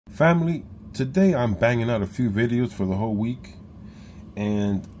Family, today I'm banging out a few videos for the whole week,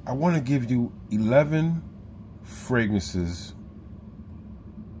 and I want to give you 11 fragrances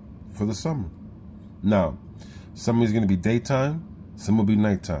for the summer. Now, some is going to be daytime, some will be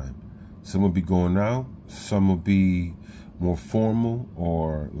nighttime, some will be going out, some will be more formal,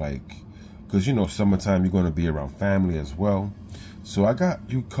 or like, because you know summertime you're going to be around family as well. So I got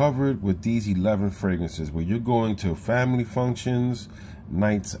you covered with these 11 fragrances where you're going to family functions,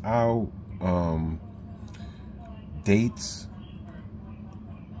 nights out, dates,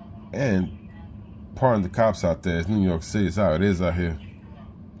 and pardon the cops out there, it's New York City, it's how it is out here.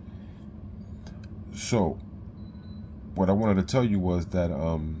 So what I wanted to tell you was that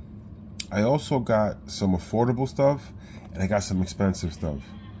I also got some affordable stuff and I got some expensive stuff.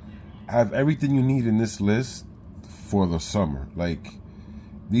 I have everything you need in this list for the summer. Like,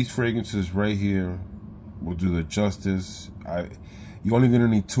 these fragrances right here will do the justice. You're only gonna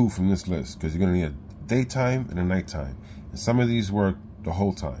need 2 from this list because you're gonna need a daytime and a nighttime, and some of these work the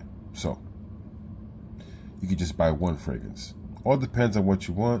whole time, so you could just buy 1 fragrance. All depends on what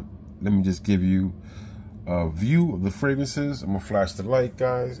you want. Let me just give you a view of the fragrances. I'm gonna flash the light,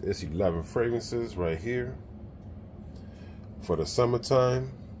 guys. It's 11 fragrances right here for the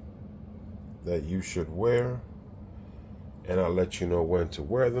summertime that you should wear, and I'll let you know when to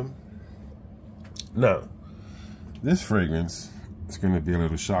wear them. Now, this fragrance is going to be a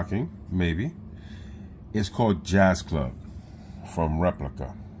little shocking, maybe. It's called Jazz Club from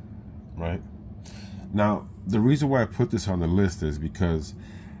Replica, right? Now, the reason why I put this on the list is because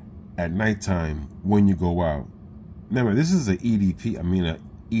at nighttime, when you go out, remember, this is an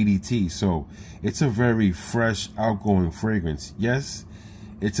EDT, so it's a very fresh, outgoing fragrance. Yes,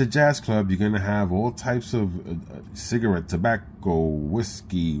 it's a jazz club. You're going to have all types of cigarette, tobacco,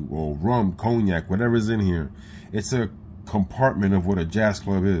 whiskey, or rum, cognac, whatever's in here. It's a compartment of what a jazz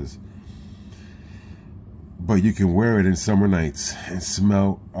club is. But you can wear it in summer nights and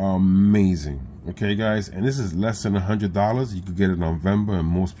smell amazing. Okay, guys? And this is less than $100. You could get it in November in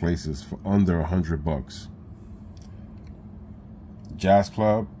most places for under $100. Jazz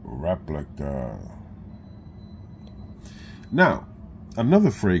Club Replica. Now,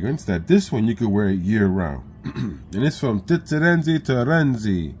 another fragrance that this one you could wear year round. And it's from Tizzarenzi to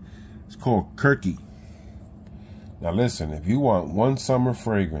Renzi. It's called Kirky. Now listen, if you want one summer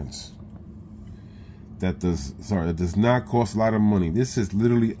fragrance that does not cost a lot of money, this is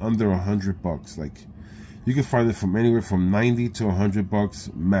literally under $100. Like, you can find it from anywhere from 90 to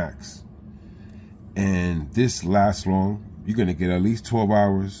 $100 max. And this lasts long. You're gonna get at least 12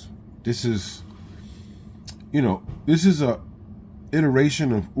 hours. This is, you know, this is a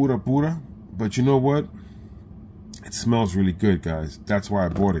iteration of Ura Pura, but you know what? It smells really good, guys. That's why I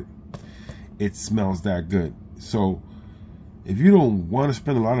bought it. It smells that good. So if you don't want to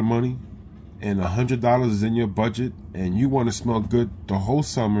spend a lot of money and $100 is in your budget and you want to smell good the whole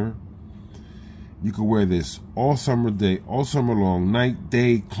summer, you can wear this all summer long, night,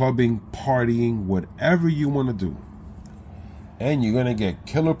 day, clubbing, partying, whatever you want to do. And you're going to get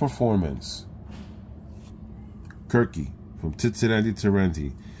killer performance. Kirky from Tizzarenzi to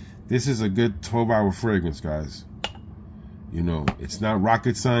Renzi. This is a good 12-hour fragrance, guys. You know, it's not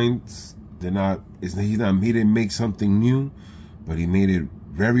rocket science. He didn't make something new, but he made it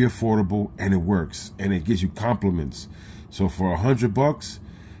very affordable, and it works, and it gives you compliments. So for $100,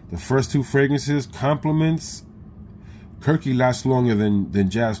 the first 2 fragrances, compliments. Kirky lasts longer than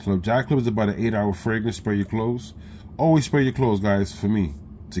Jazz Club. Jazz Club is about an 8-hour fragrance. Spray your clothes. Always spray your clothes, guys, for me,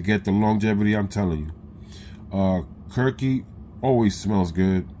 to get the longevity I'm telling you. Kirky always smells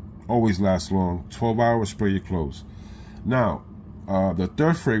good, always lasts long. 12 hours, spray your clothes. Now, the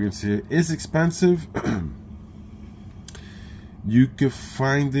third fragrance here is expensive. You could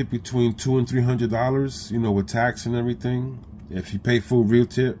find it between $200 and $300, you know, with tax and everything. If you pay full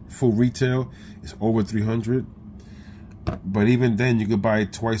retail, it's over $300. But even then, you could buy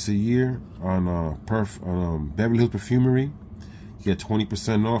it twice a year on Beverly Hills Perfumery. You get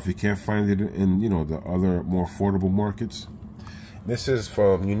 20% off. You can't find it in, you know, the other more affordable markets. This is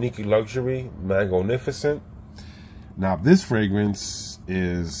from Unique Luxury, Magnificent. Now, this fragrance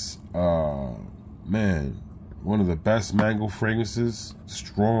is, man, one of the best mango fragrances.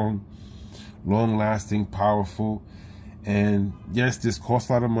 Strong, long-lasting, powerful. And yes, this costs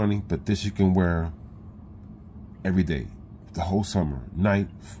a lot of money, but this you can wear every day, the whole summer. Night,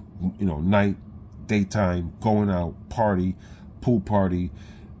 you know, night, daytime, going out, party, pool party,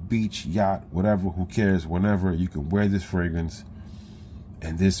 beach, yacht, whatever, who cares, whenever. You can wear this fragrance,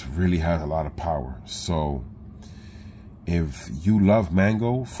 and this really has a lot of power. So if you love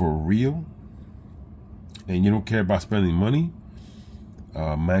mango for real and you don't care about spending money,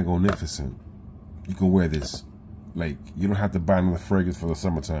 Magnificent. You can wear this. Like, you don't have to buy another fragrance for the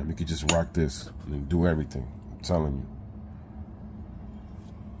summertime. You could just rock this and do everything. I'm telling you.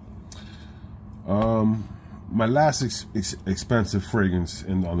 My last expensive fragrance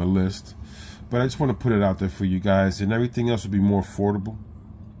on the list, but I just want to put it out there for you guys, and everything else will be more affordable.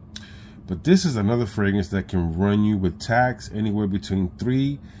 But this is another fragrance that can run you with tax anywhere between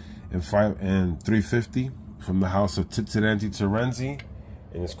 $3 and $350 from the house of Titirenti Terenzi,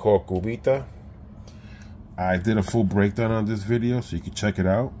 and it's called Cubita. I did a full breakdown on this video, so you can check it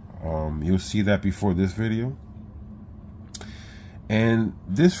out. You'll see that before this video. And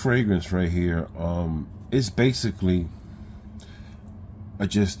this fragrance right here is basically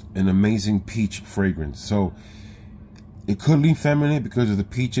just an amazing peach fragrance. So it could lean feminine because of the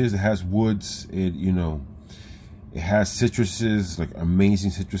peaches. It has woods. It has citruses, like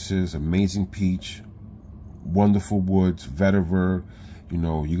amazing citruses, amazing peach, wonderful woods, vetiver.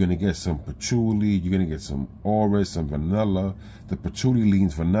 You're gonna get some patchouli. You're gonna get some orris, some vanilla. The patchouli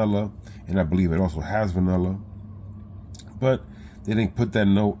leans vanilla, and I believe it also has vanilla. But they didn't put that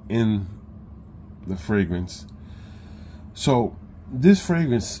note in the fragrance. So this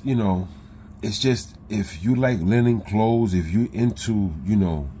fragrance, it's just, if you like linen clothes, if you into,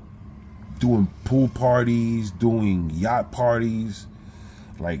 doing pool parties, doing yacht parties,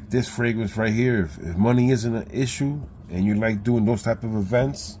 like this fragrance right here, if money isn't an issue and you like doing those type of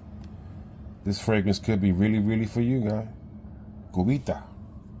events, this fragrance could be really, really for you, guys. Cubita.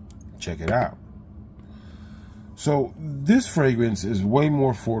 Check it out. So this fragrance is way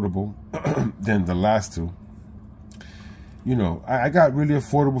more affordable than the last two. I got really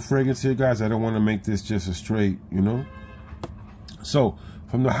affordable fragrance here, guys. I don't want to make this just a straight, So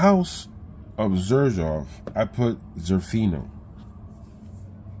from the house of Xerjoff, I put Zerfino.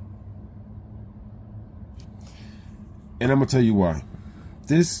 And I'm going to tell you why.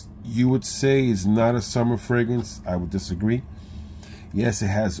 This, you would say, is not a summer fragrance. I would disagree. Yes, it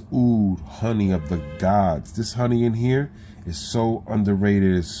has oud, honey of the gods. This honey in here is so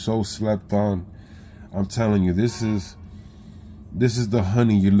underrated. It's so slept on. I'm telling you, this is the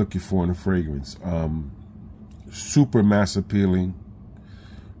honey you're looking for in a fragrance. Super mass appealing.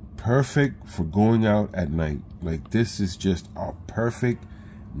 Perfect for going out at night. Like, this is just a perfect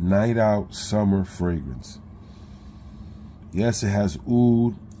night out summer fragrance. Yes, it has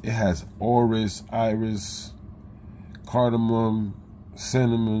oud. It has orris, iris, cardamom,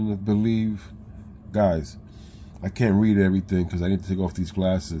 cinnamon, I believe. Guys, I can't read everything because I need to take off these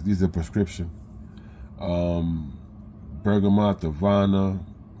glasses. These are prescription. Bergamot, Havana.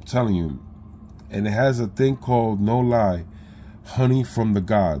 I'm telling you. And it has a thing called, no lie, honey from the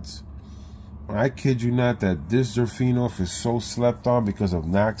gods. I kid you not that this Zerfino is so slept on because of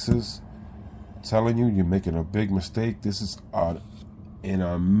Naxos. I'm telling you, you're making a big mistake. This is an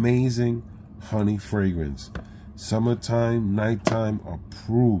amazing honey fragrance. Summertime, nighttime,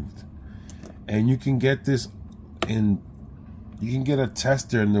 approved. And you can get this you can get a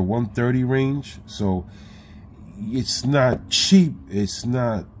tester in the 130 range. So it's not cheap. It's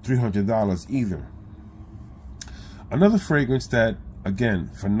not $300 either. Another fragrance that,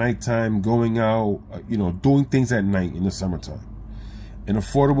 again, for nighttime, going out, doing things at night in the summertime. An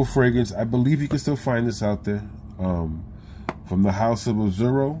affordable fragrance. I believe you can still find this out there. From the house of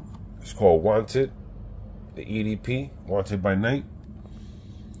Azzurro. It's called Wanted. The EDP, Wanted by Night.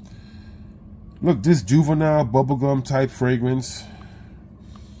 Look, this juvenile bubblegum type fragrance,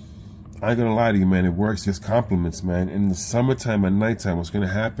 I ain't gonna lie to you, man, it works. Just compliments, man. In the summertime and nighttime, what's gonna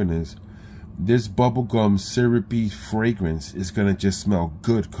happen is this bubblegum syrupy fragrance is gonna just smell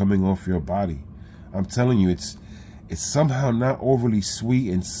good coming off your body. I'm telling you, it's somehow not overly sweet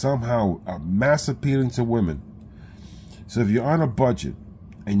and somehow mass appealing to women. So if you're on a budget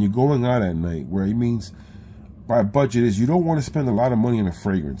and you're going out at night, where it means by budget is you don't want to spend a lot of money on a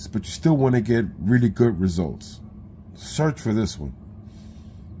fragrance, but you still want to get really good results, search for this one.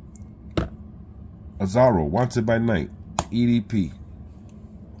 Azzurro, Wanted by Night, EDP.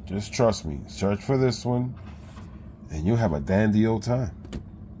 Just trust me. Search for this one, and you'll have a dandy old time.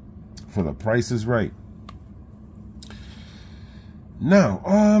 For the price is right.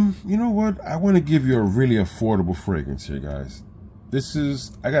 Now, you know what? I want to give you a really affordable fragrance here, guys. This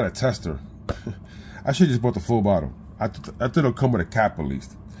is, I got a tester. I should have just bought the full bottle. I thought it'll come with a cap at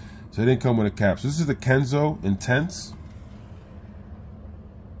least. So it didn't come with a cap. So this is the Kenzo Intense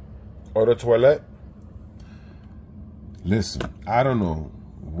Eau de Toilette. Listen, I don't know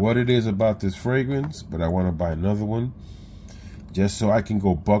what it is about this fragrance, but I want to buy another one just so I can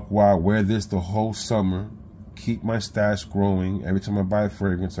go buck wild, wear this the whole summer, keep my stash growing. Every time I buy a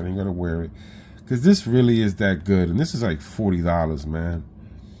fragrance, I ain't gonna wear it because this really is that good. And this is like $40, man.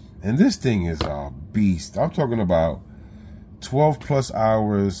 And this thing is a beast. I'm talking about 12 plus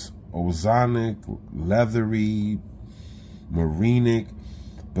hours, ozonic, leathery, marinic,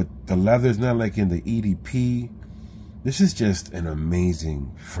 but the leather's not like in the EDP. This is just an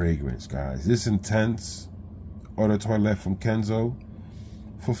amazing fragrance, guys. This Intense Eau de Toilette from Kenzo.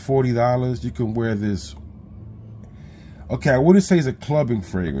 For $40, you can wear this. Okay, I wouldn't say it's a clubbing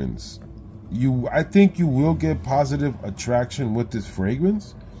fragrance. I think you will get positive attraction with this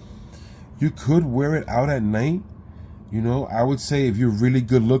fragrance. You could wear it out at night. You know, I would say if you're really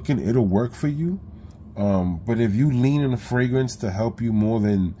good looking, it'll work for you. But if you lean on a fragrance to help you more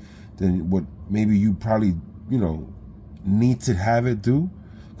than what maybe you probably, you know, need to have it do.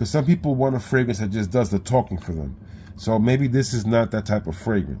 Because some people want a fragrance that just does the talking for them. So maybe this is not that type of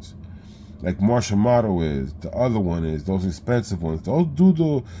fragrance. Like Marshall Motto is, the other one is, those expensive ones. Those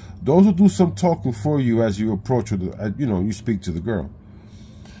will do some talking for you as you approach with you know, you speak to the girl.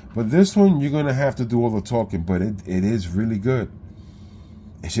 But this one, you're gonna have to do all the talking, but it is really good.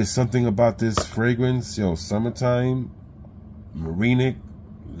 It's just something about this fragrance, yo, summertime, marinic,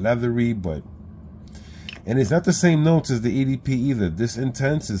 leathery, and it's not the same notes as the EDP either. This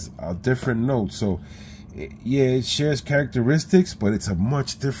Intense is a different note, so yeah, it shares characteristics, but it's a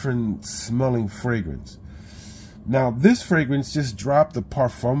much different smelling fragrance. Now, this fragrance just dropped the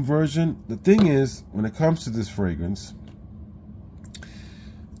parfum version. The thing is, when it comes to this fragrance,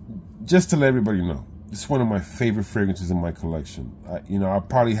 just to let everybody know, this is one of my favorite fragrances in my collection. You know, I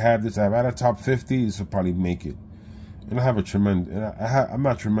probably have this. I've had a top 50. This will probably make it. And I have a tremendous, I'm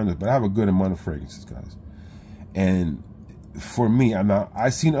not tremendous, but I have a good amount of fragrances, guys. And for me,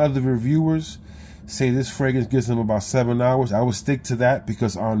 I've seen other reviewers say this fragrance gives them about 7 hours. I would stick to that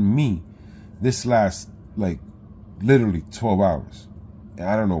because on me, this lasts like literally 12 hours. And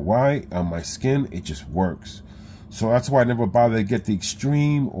I don't know why. On my skin, it just works. So that's why I never bother to get the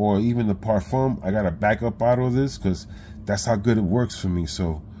Extreme or even the Parfum. I got a backup bottle of this because that's how good it works for me.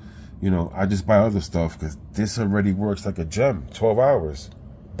 So, you know, I just buy other stuff because this already works like a gem. 12 hours.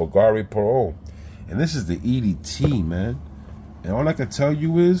 Bulgari Pro. And this is the EDT, man. And all I can tell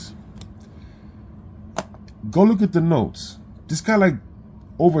you is, go look at the notes. This got like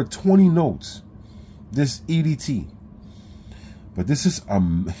over 20 notes. This EDT. But this is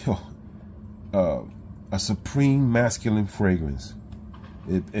a supreme masculine fragrance.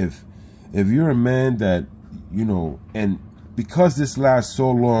 If you're a man that, you know, and because this lasts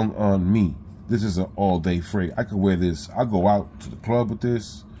so long on me, this is an all-day fragrance. I could wear this. I go out to the club with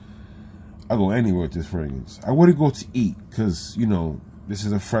this. I go anywhere with this fragrance. I wouldn't go to eat because, you know, this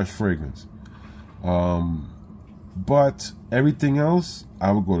is a fresh fragrance. But everything else,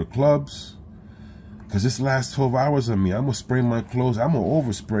 I would go to clubs because this lasts 12 hours on me. I'm going to spray my clothes. I'm going to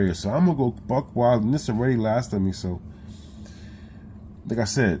overspray it. So I'm going to go buck wild. And this already lasts on me. So, like I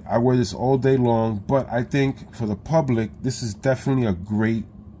said, I wear this all day long. But I think for the public, this is definitely a great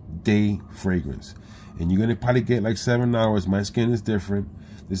day fragrance. And you're going to probably get like 7 hours. My skin is different.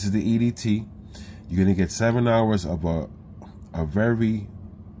 This is the EDT. You're going to get 7 hours of a very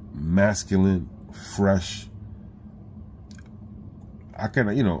masculine, fresh. I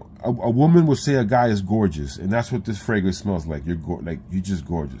can, you know, a woman will say a guy is gorgeous, and that's what this fragrance smells like. You're just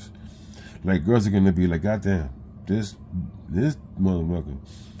gorgeous. Like girls are gonna be like, God damn, this motherfucker.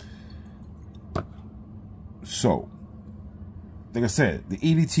 So, like I said, the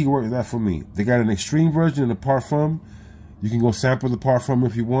EDT works that for me. They got an extreme version of the Parfum. You can go sample the Parfum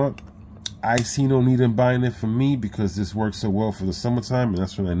if you want. I see no need in buying it for me because this works so well for the summertime, and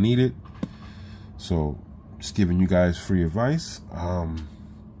that's when I need it. So, just giving you guys free advice.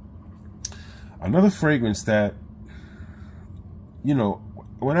 Another fragrance that, you know,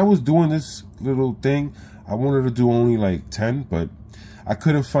 when I was doing this little thing, I wanted to do only like 10, but I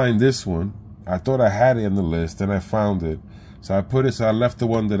couldn't find this one. I thought I had it in the list, and I found it. So I put it, so I left the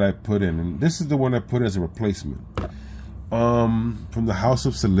one that I put in. And this is the one I put as a replacement. From the House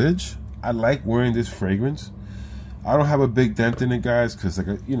of Sillage. I like wearing this fragrance. I don't have a big dent in it, guys, because,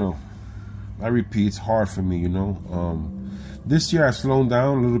 like, you know, I repeat, it's hard for me, you know. This year I've slowed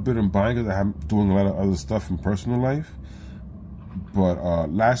down a little bit in buying because I'm doing a lot of other stuff in personal life.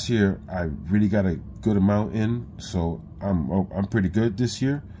 But last year I really got a good amount in, so I'm pretty good this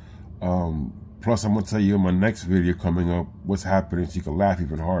year. Plus I'm gonna tell you in my next video coming up what's happening so you can laugh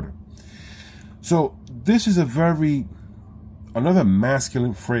even harder. So this is another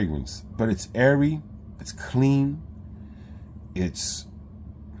masculine fragrance, but it's airy, it's clean, it's,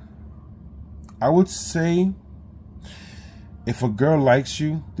 I would say, if a girl likes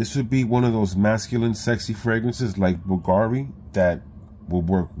you, this would be one of those masculine, sexy fragrances like Bulgari that will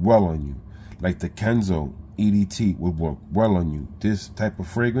work well on you. like the Kenzo EDT would work well on you. This type of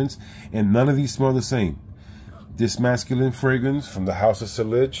fragrance, and none of these smell the same. This masculine fragrance from the House of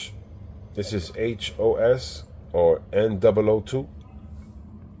Sillage, this is HOS or N002.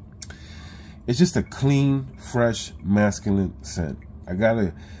 It's just a clean, fresh, masculine scent.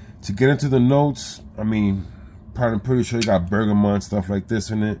 To get into the notes, I mean, I'm pretty sure you got bergamot, stuff like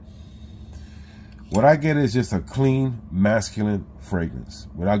this in it. What I get is just a clean, masculine fragrance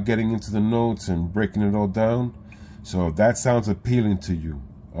without getting into the notes and breaking it all down. So if that sounds appealing to you,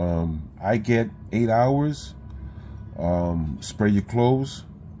 I get 8 hours. Spray your clothes,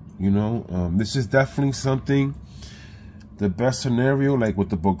 you know. This is definitely something, the best scenario, like with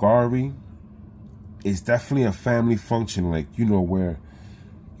the Bulgari, is definitely a family function, like, you know, where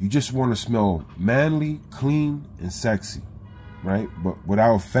you just want to smell manly, clean, and sexy, right? But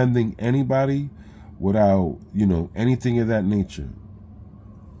without offending anybody, without, you know, anything of that nature.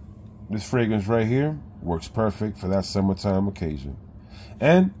 This fragrance right here works perfect for that summertime occasion.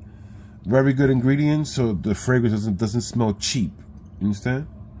 And very good ingredients, so the fragrance doesn't smell cheap. You understand?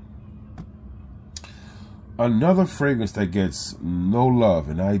 Another fragrance that gets no love,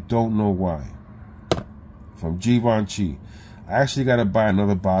 and I don't know why, from Givenchy. I actually got to buy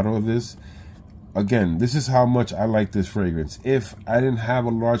another bottle of this. Again, this is how much I like this fragrance. If I didn't have a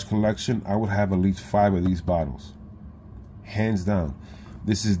large collection, I would have at least 5 of these bottles. Hands down.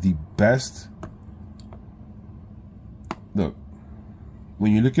 This is the best. Look,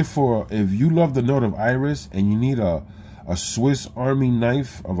 when you're looking for, if you love the note of iris and you need a Swiss Army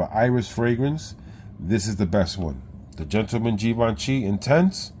knife of an iris fragrance, this is the best one. The Gentleman Givenchy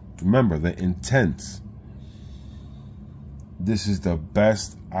Intense. Remember, the Intense. This is the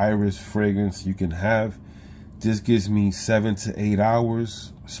best iris fragrance you can have. This gives me 7 to 8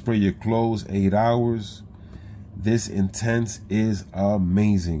 hours. Spray your clothes, 8 hours. This Intense is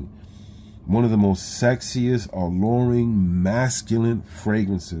amazing. One of the most sexiest, alluring, masculine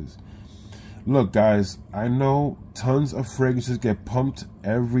fragrances. Look, guys, I know tons of fragrances get pumped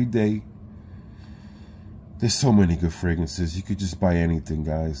every day. There's so many good fragrances. You could just buy anything,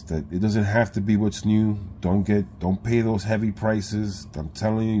 guys. That it doesn't have to be what's new. Don't pay those heavy prices. I'm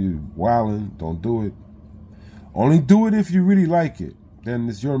telling you, you're wilding. Don't do it. Only do it if you really like it. Then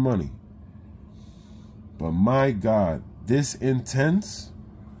it's your money. But my God, this Intense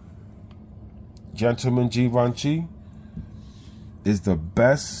Gentleman Givenchy is the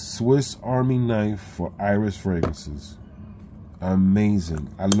best Swiss Army knife for iris fragrances.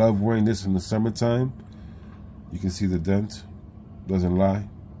 Amazing. I love wearing this in the summertime. You can see the dent. Doesn't lie.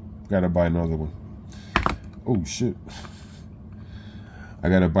 Gotta buy another one. Oh shit. I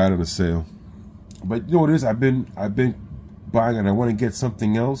gotta buy it on a sale. But you know what it is? I've been buying, and I want to get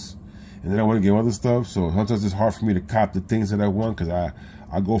something else, and then I want to get other stuff. So sometimes it's hard for me to cop the things that I want, because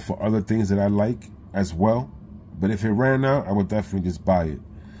I go for other things that I like as well. But if it ran out, I would definitely just buy it.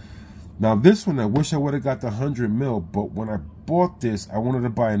 Now this one, I wish I would have got the 100 ml, but when I bought this, I wanted to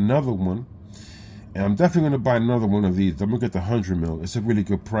buy another one. And I'm definitely going to buy another one of these. I'm going to get the 100 ml. It's a really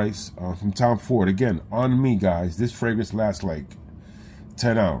good price from Tom Ford. Again, on me, guys. This fragrance lasts like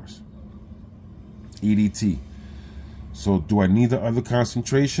 10 hours. EDT. So do I need the other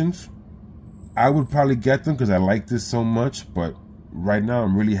concentrations? I would probably get them because I like this so much. But right now,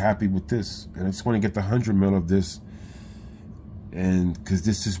 I'm really happy with this. And I just want to get the 100 ml of this. And because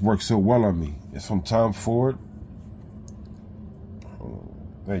this just works so well on me. It's from Tom Ford. Oh,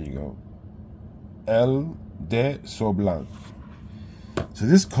 there you go. El de Soblan. So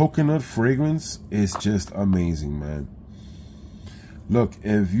this coconut fragrance is just amazing, man. Look,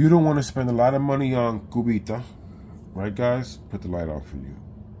 if you don't want to spend a lot of money on Cubita, right, guys? Put the light on for you.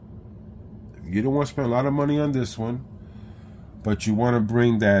 If you don't want to spend a lot of money on this one, but you want to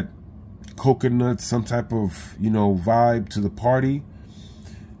bring that coconut, some type of, you know, vibe to the party,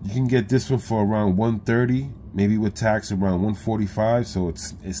 you can get this one for around $130, maybe with tax around $145. So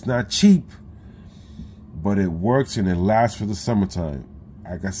it's not cheap, but it works and it lasts for the summertime.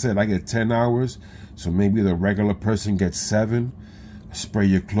 Like I said, I get 10 hours, so maybe the regular person gets 7. Spray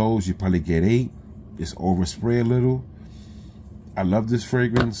your clothes, you probably get 8. Just overspray a little. I love this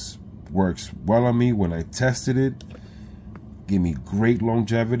fragrance. Works well on me. When I tested it, give me great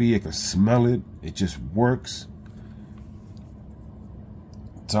longevity. I can smell it. It just works.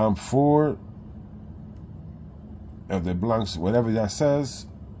 Tom Ford, of the Blancs, whatever that says.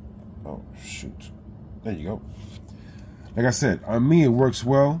 Oh, shoot. There you go. Like I said, on me, it works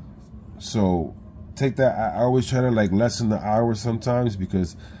well. So take that. I always try to like lessen the hours sometimes,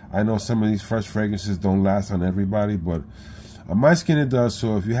 because I know some of these fresh fragrances don't last on everybody, but on my skin it does.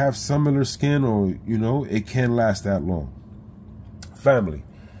 So if you have similar skin, or you know, it can last that long. Family,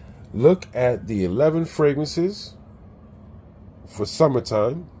 look at the 11 fragrances for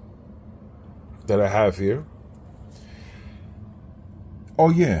summertime that I have here. Oh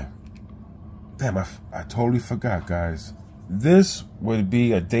yeah, damn, I totally forgot, guys. This would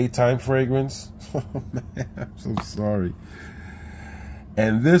be a daytime fragrance. Oh man, I'm so sorry.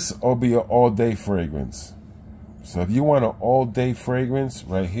 And this will be an all-day fragrance. So if you want an all-day fragrance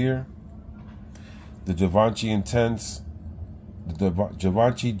right here, the Givenchy Intense, the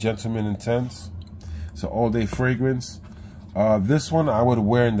Givenchy Gentleman Intense, it's an all-day fragrance. This one I would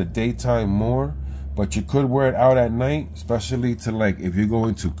wear in the daytime more, but you could wear it out at night, especially to like if you're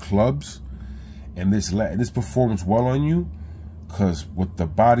going to clubs, and this performs well on you, because with the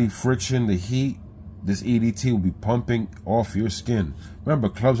body friction, the heat, this EDT will be pumping off your skin. Remember,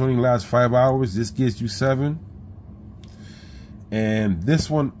 clubs only last 5 hours. This gives you 7. And this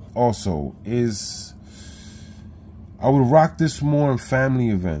one also is, I would rock this more in family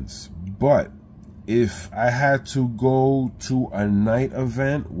events. But if I had to go to a night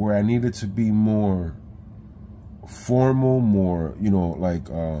event where I needed to be more formal, more, you know, like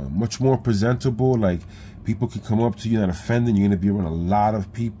much more presentable, like people could come up to you, not offending, you're going to be around a lot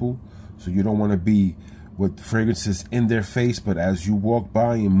of people. So you don't want to be with fragrances in their face, but as you walk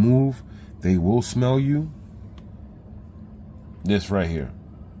by and move, they will smell you. This right here,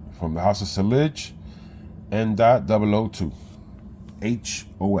 from the House of Sillage, N.002,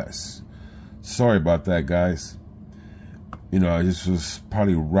 HOS. Sorry about that, guys. You know, I just was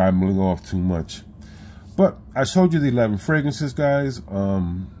probably rambling off too much. But I showed you the 11 fragrances, guys.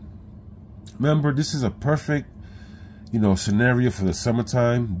 Remember, this is a perfect, you know, scenario for the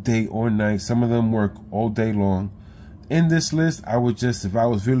summertime, day or night. Some of them work all day long. In this list, I would just, if I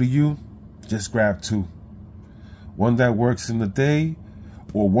was really you, just grab 2. One that works in the day,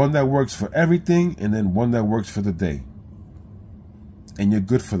 or one that works for everything, and then one that works for the day. And you're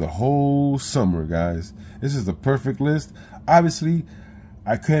good for the whole summer, guys. This is the perfect list. Obviously,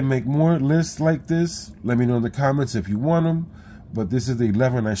 I could make more lists like this. Let me know in the comments if you want them. But this is the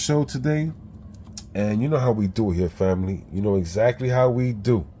 11 I showed today. And you know how we do it here, family. You know exactly how we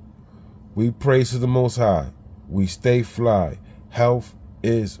do. We praise to the Most High. We stay fly. Health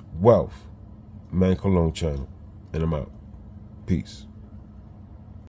is wealth. Man Cologne channel. And I'm out. Peace.